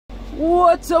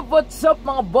What's up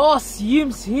mga boss?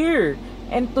 Yimz here!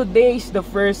 And today is the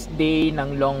first day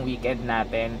ng long weekend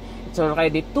natin. It's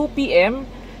already 2 PM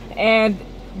and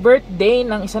birthday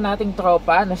ng isa nating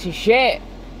tropa na si She,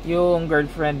 yung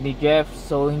girlfriend ni Jeff.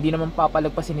 So hindi naman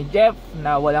papalagpasin ni Jeff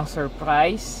na walang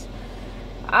surprise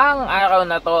ang araw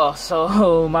na to. So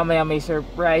mamaya may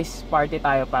surprise party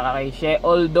tayo para kay She.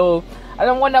 Although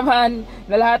alam ko naman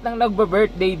na lahat ng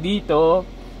nagba-birthday dito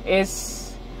is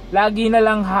lagi na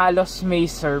lang halos may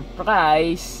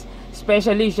surprise.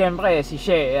 Especially syempre si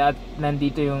She at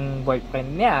nandito yung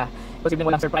boyfriend niya.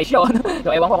 Posibleng walang surprise yun.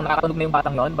 So ewan ko kung nakakatunog na yung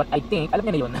batang yon, but I think alam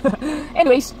niya na yun.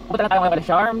 Anyways, pupunta na tayo ngayon kay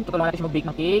Charm. Tutulungan natin siya mag-bake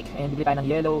ng cake and bibili tayo ng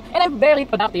yellow. And I'm very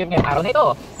productive ngayong araw na ito.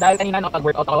 Dahil kanina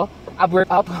nakapag-workout ako.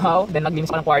 I've-workout wow. Then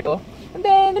naglinis ako ng kwarto. And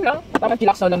then yun lang, parang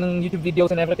chillax na lang ng YouTube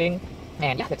videos and everything.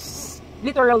 And yeah, let's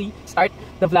literally start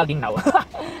the vlogging now.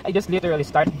 I just literally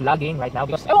start vlogging right now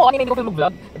because kanina hindi ko film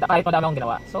mag-vlog kahit madami akong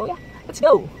ginawa. So yeah, let's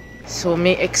go! So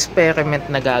may experiment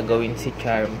na gagawin si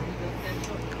Charm.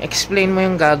 Explain mo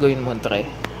yung gagawin mo, Tre.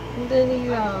 Dali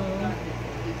lang.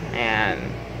 Ayan.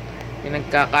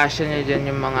 Pinagkakasya niya dyan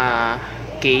yung mga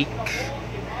cake.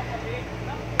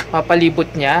 Papalibot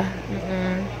niya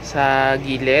sa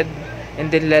gilid.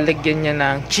 And then lalagyan niya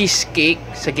ng cheesecake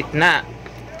sa gitna.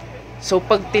 So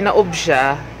pag tinaob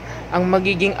siya, ang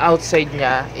magiging outside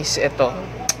niya is ito.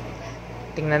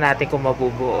 Tingnan natin kung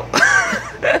mabubuo.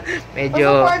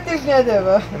 medyo niya,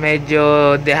 diba?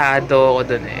 Medyo dehado ako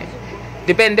dun eh.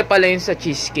 Depende pala yun sa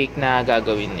cheesecake na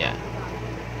gagawin niya.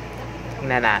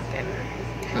 Tingnan natin.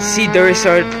 See the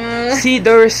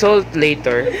result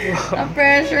later.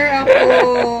 Na-pressure ako.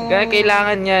 Kaya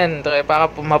kailangan yan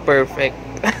para ma-perfect.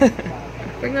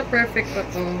 Pag na-perfect ko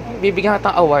to, bibigyan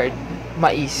ka ng award.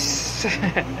 Mais.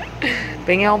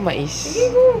 Pengen ako mais. sige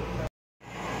go.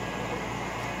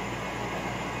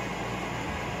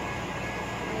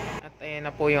 At ayan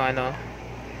na po yung ano.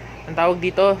 Ang tawag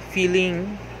dito, feeling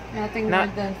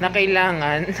na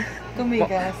kailangan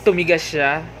tumigas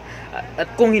siya.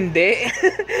 At kung hindi,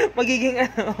 magiging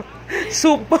ano,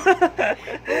 soup.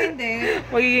 Kung hindi,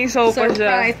 magiging sopa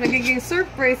siya. Magiging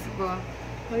surprise ba?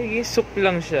 Magiging soup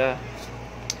lang siya.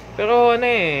 Pero ano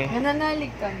eh.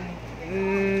 Nananalig kami.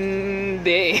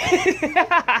 Hindi.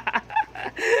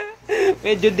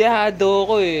 Medyo dehado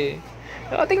ko eh.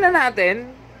 So, tingnan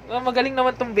natin. Magaling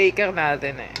naman tong baker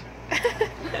natin eh.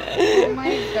 Oh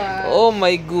my God. Oh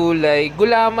my gulay.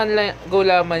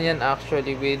 Gulaman yan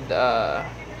actually with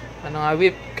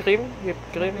whipped cream.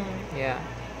 Yeah.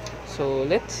 So,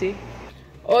 let's see.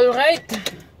 Alright.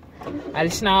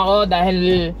 Alis na ako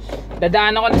dahil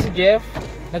dadaan ako na si Jeff.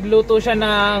 Nagluto siya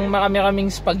ng marami-raming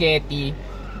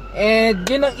spaghetti. And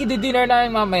yun ang i-dinner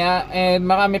namin mamaya. And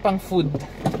marami pang food.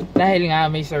 Dahil nga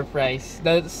may surprise.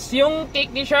 That's yung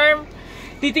cake ni Charm.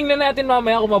 Titingnan natin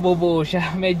mamaya kung mabubuo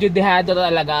siya. Medyo dehado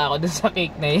talaga ako dun sa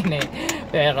cake na yun eh.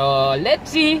 Pero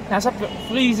let's see. Nasa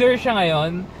freezer siya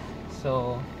ngayon.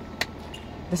 So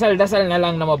dasal-dasal na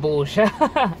lang na mabuo siya.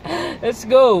 Let's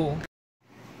go.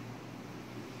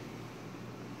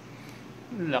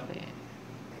 Laki.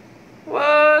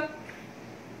 What?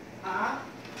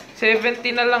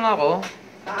 70 na lang ako.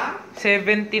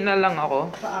 70 na lang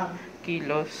ako. Saan?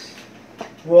 Kilos.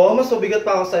 Wow, mas mabigat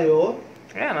pa ako sa'yo.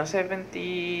 Ayan,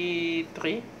 73.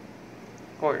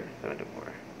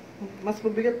 74. Mas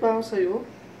mabigat pa ako sa'yo.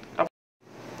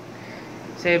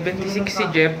 76 si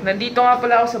Jeff. Nandito nga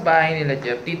pala ako sa bahay nila,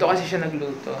 Jeff. Dito kasi siya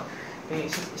nagluto. May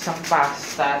isang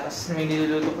pasta. Tapos may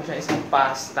niluluto pa siya isang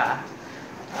pasta.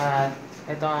 At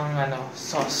ito ang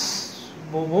sauce.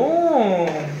 Boom!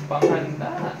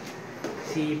 Panghanda.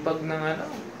 Sipag ng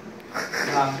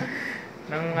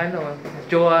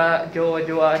jowa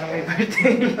ng may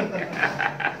birthday.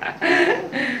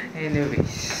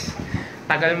 Anyways,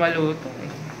 tagal maluto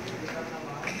eh.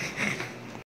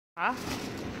 Ha?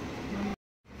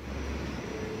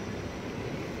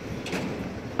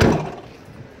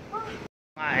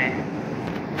 Nga eh.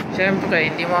 Siyempre,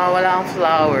 hindi mawawala ang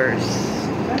flowers.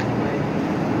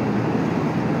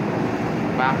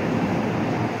 Bakit?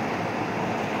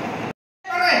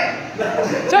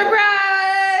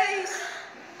 Surprise!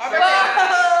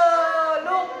 Wow!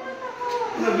 Look!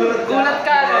 Gulat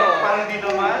ka, no? Parang di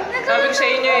naman. Sabi ko sa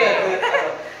inyo eh.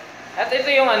 At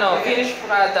ito yung finished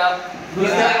product.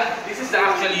 This is the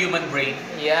actual human brain.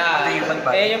 Yeah. The human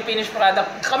body. Yung finished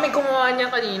product. Kami kumuha niya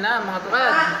kanina, mga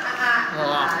tukad.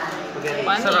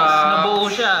 Panis, Sarap. nabuo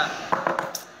siya.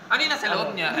 Ano yung nasa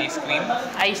loob niya? Ice cream?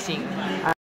 Icing.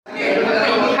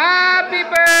 Happy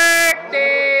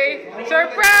birthday!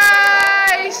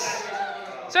 Surprise!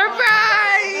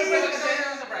 Surprise!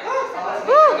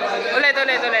 Woo! Ulit.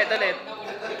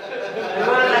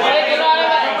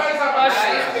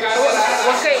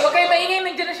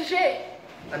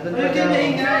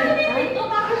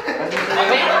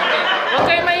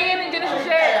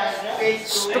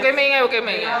 kayo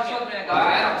may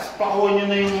Pakuha nyo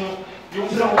na yung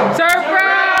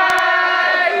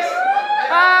Surprise!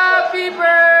 Happy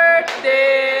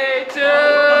birthday to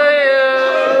you!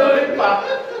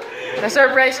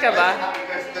 Na-surprise ka ba?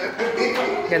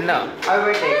 Ganda.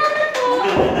 Happy birthday.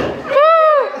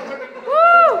 Woo!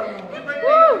 Woo!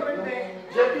 Woo!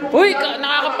 Uy,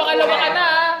 nakakapangalawa ka na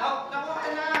ha?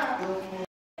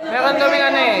 Meron kaming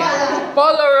ano eh,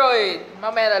 Polaroid.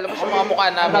 Mamaya lalabas yung mga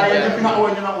mukha namin dyan. Pinakuha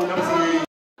nyo ng ulam si...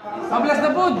 Mabilis na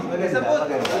food!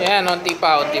 Yan, unti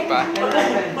pa, unti pa.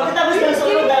 Pagkatapos ng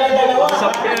solo, dala-dalawa.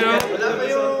 Wala pa yung...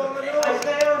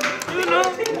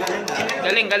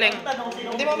 Galing, galing.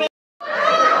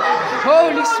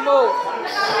 Holy smoke!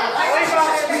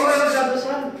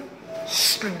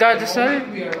 Nagdadasal?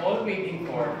 We are all waiting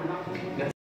for...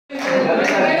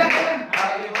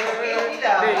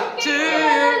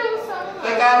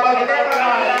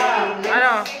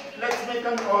 Ano? Let's make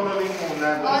an honoring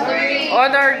muna.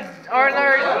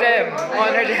 Honor them.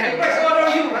 Honor them.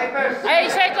 Ay,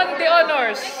 second the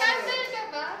honors. Cancel ka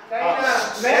ba?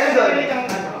 Meron doon.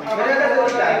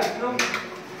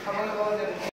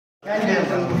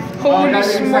 Holy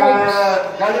smokes!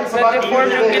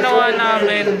 24 yung ginawa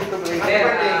namin.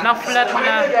 Na-flat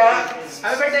na.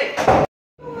 Happy birthday!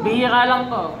 Bihira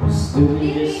lang to.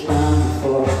 Stupidest time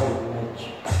before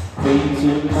college. Way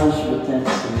too much, but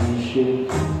that's an issue.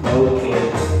 Okay.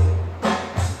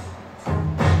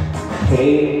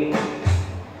 Hey,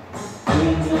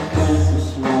 when the friends are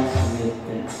small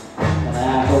something, but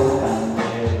I hope I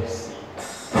never see.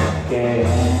 Okay,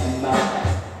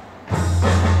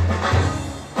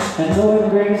 I know it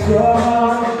breaks your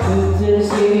heart, but this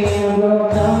game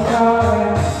broke down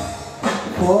car.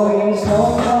 4 years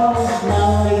no calls,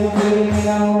 now they're putting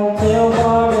a hotel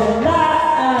bar, and I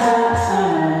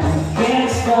can't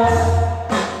stop.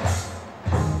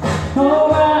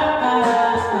 No, I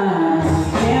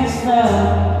can't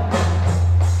stop.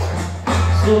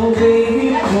 So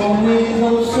baby, pull me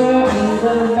closer in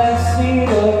the backseat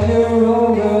of your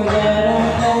Rover that I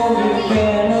know you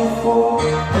can't afford.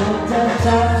 Put that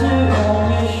tattoo on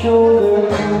your shoulder,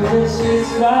 pull the sweet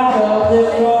spot of the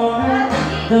corner.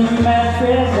 The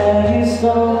mattress that you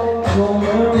stole from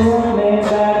your roommate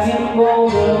back in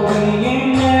Boulder. We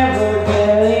ain't never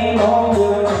getting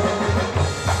older.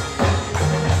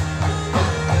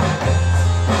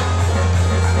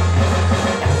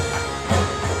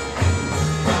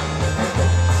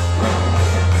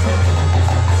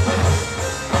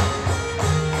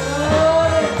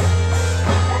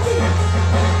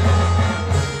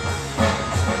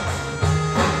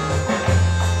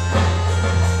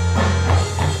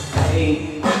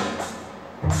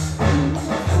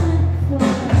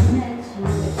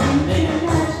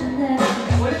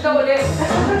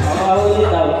 Ulit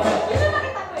na ulit.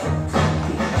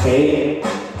 Okay.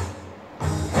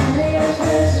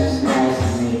 It's just nice to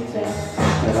meet you,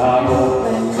 but I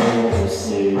hope I never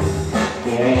see you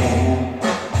again.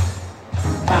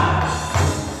 I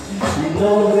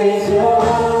know it's your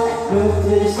heart, move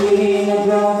to the city in a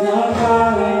broken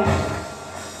car.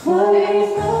 4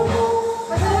 days no more,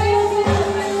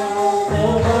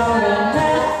 still coming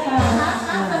back.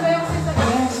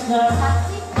 Can't stop.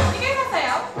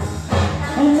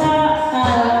 And I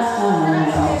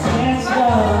can't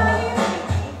stop.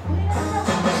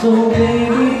 So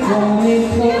baby, pull me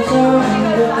closer in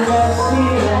the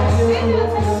backseat of your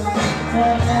Rover.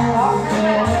 And now you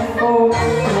can't afford.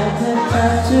 Let the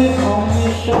tattoo on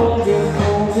your shoulder,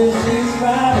 pull the seats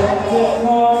right up the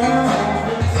corner.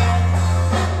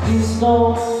 You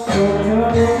stole from your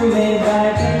roommate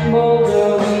back in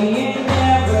Boulder. We ain't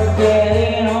never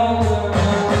getting older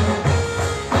now.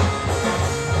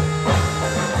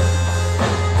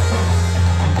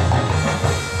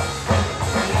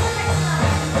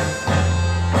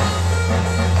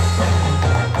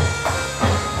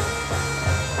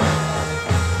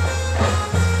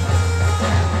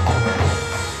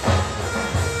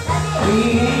 We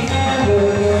ain't never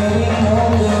getting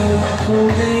older. So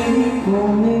baby,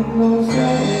 pull me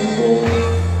closer in the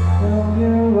from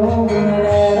your Rover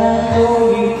that I know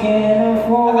you can't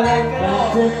afford. Got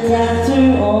the tattoo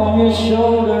on your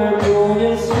shoulder, pull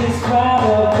your sweet spot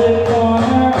up the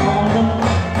corner on the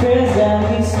dress that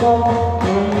we stole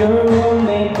from your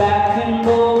roommate back in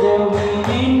Boulder. We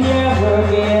ain't never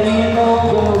getting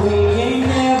older. We ain't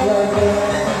never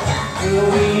getting.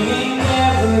 We ain't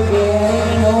never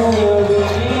getting older. We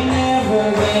ain't never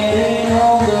getting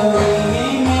older. We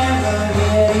ain't never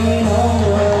getting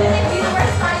older.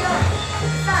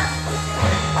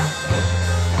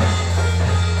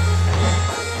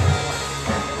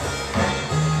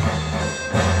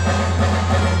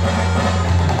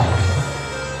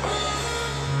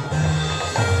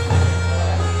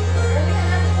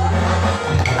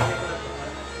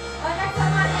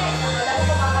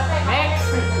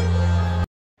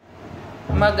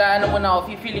 Mag-ano muna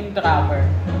ako, feeling drummer.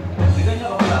 Bigyan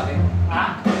niyo ako dati.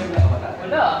 Ha?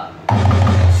 Wala.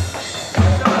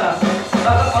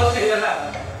 Okay na lang.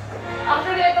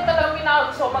 Actually, ito talagang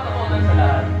pinakagusto ko matutunan sa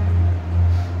lahat.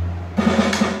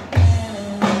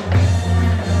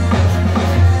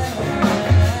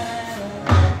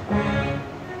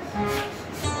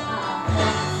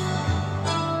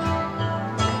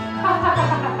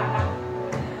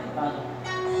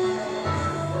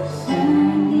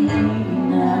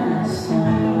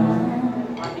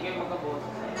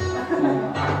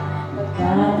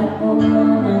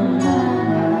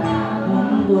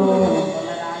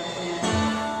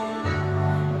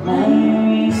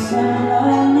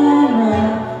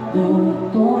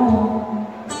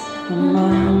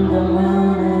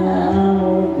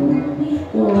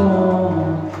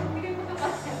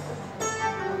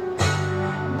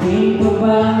 Di ko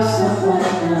ba sapat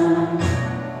na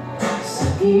sa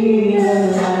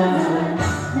kilalang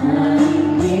na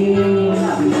hindi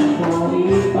ko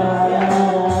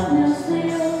iparanas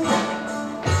sa'yo?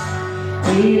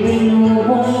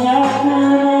 Ibinubunyak na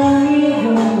ng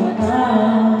iyong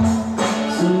mata,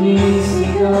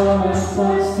 sumisigaw ng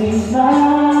pagsigla.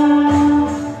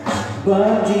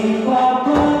 Ba't di ba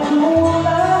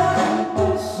patulad ang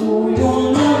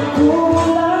pagsuyong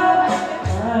nagkulat?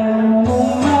 Ayaw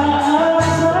mong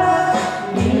maasa,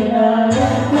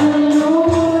 nilalang ng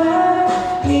lulat.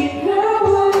 Ikaw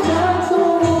ang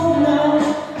natulungan,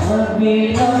 at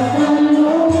bilang ng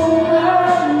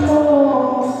lulat mo.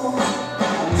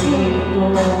 Dito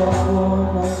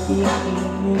ako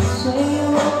nakikinig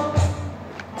sa'yo.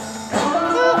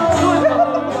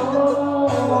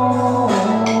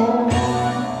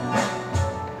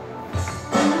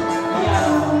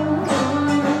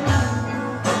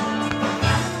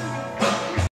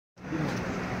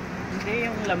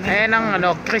 Ayan ang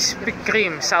ano, Krispy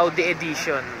Kreme Saudi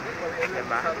Edition.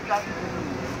 Diba?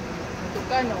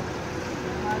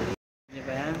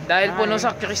 Dahil puno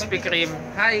sa Krispy Kreme,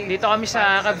 dito kami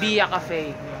sa Kabiya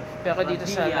Cafe. Pero dito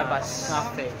sa labas.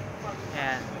 Cafe.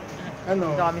 Ayan.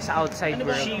 Dito kami sa outside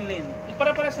world.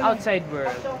 Outside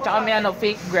world. Tsaka may ano,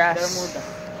 fake grass.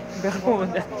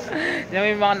 Bermuda.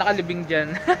 May mga nakalibing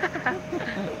dyan.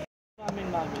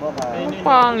 Ang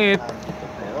pangit.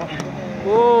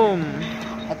 Boom.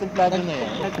 At yung plano na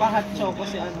yan. Nagpahat choco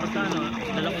si ano.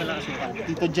 Dalak na lang asukan.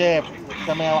 Tito Jeff,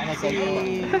 sa may hawak na cellphone.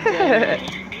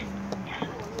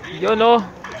 Yun o.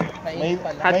 May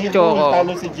Hot may choco.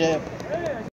 talo si Jeff.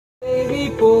 Baby,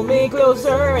 pull me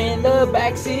closer in the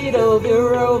backseat of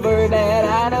your Rover that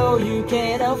I know you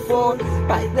can't afford.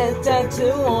 Bite that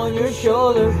tattoo on your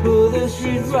shoulder, pull the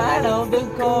streets right off the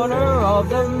corner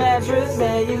of the mattress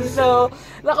that you saw.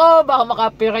 Nako, baka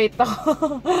makapiright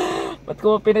ako. Ba't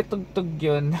ko pinatugtog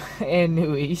yun?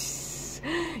 Anyways,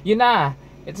 yun na.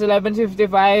 It's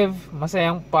 11:55.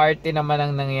 Masayang party naman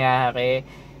ang nangyari.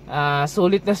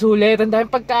 Sulit na sulit. Ang daming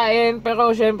pagkain.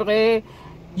 Pero syempre,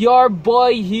 your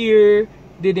boy here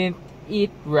didn't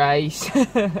eat rice.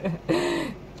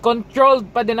 Controlled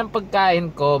pa din ang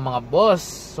pagkain ko, mga boss.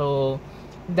 So,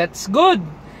 that's good.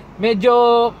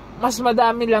 Medyo mas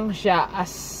madami lang siya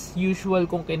as usual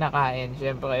kung kinakain.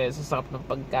 Syempre, sa sarap ng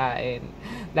pagkain.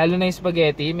 Lalo na yung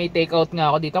spaghetti. May takeout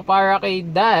nga ako dito para kay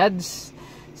dads.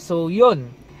 So, yun.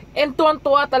 And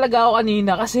tuwan-tuwa talaga ako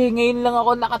kanina kasi ngayon lang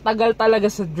ako nakatagal talaga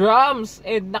sa drums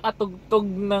and nakatugtog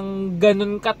ng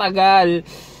ganun katagal.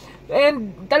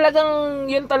 And talagang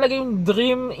yun talaga yung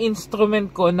dream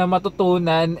instrument ko na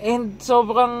matutunan. And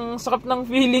sobrang sarap ng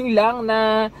feeling lang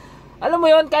na alam mo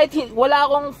yun, kahit wala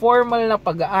akong formal na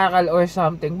pag-aaral or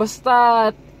something,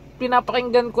 basta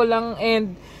pinapakinggan ko lang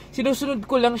and sinusunod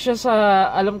ko lang siya sa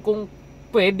alam kong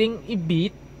pwedeng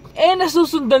i-beat. Eh,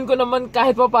 nasusundan ko naman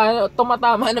kahit pa paano,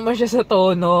 tumatama naman siya sa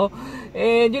tono.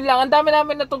 And yun lang, ang dami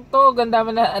namin natugtog, ang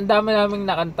dami namin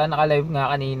nakanta, naka-live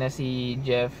nga kanina si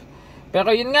Jeff.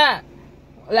 Pero yun nga,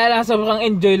 wala lang, sobrang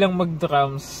enjoy lang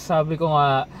mag-drums. Sabi ko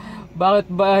nga,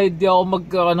 bakit ba hindi ako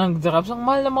magkaroon ng drums? Ang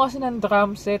mahal naman kasi ng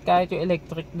drum set, kahit yung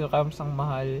electric drums ang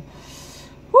mahal.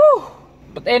 Woo!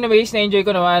 But anyways, na-enjoy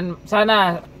ko naman.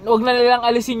 Sana, huwag na nilang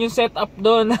alisin yung setup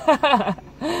doon.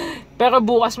 Pero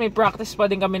bukas may practice pa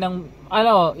din kami ng,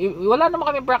 wala naman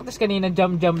kami practice kanina,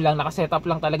 jam lang, nakasetup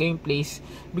lang talaga yung place.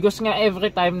 Because nga every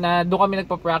time na doon kami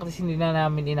nagpa-practice, hindi na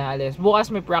namin inaalis.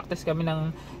 Bukas may practice kami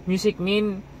ng music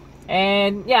min.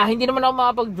 And yeah, hindi naman ako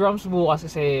makapag-drums bukas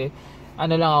kasi,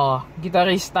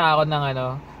 gitarista ako ng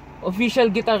official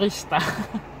gitarista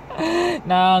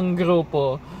ng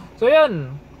grupo. So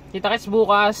yun, kita-kits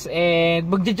bukas and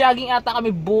magja-jogging ata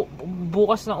kami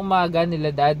bukas ng umaga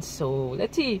nila dads. So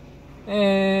let's see.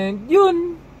 And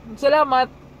yun, salamat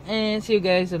and see you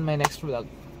guys on my next vlog.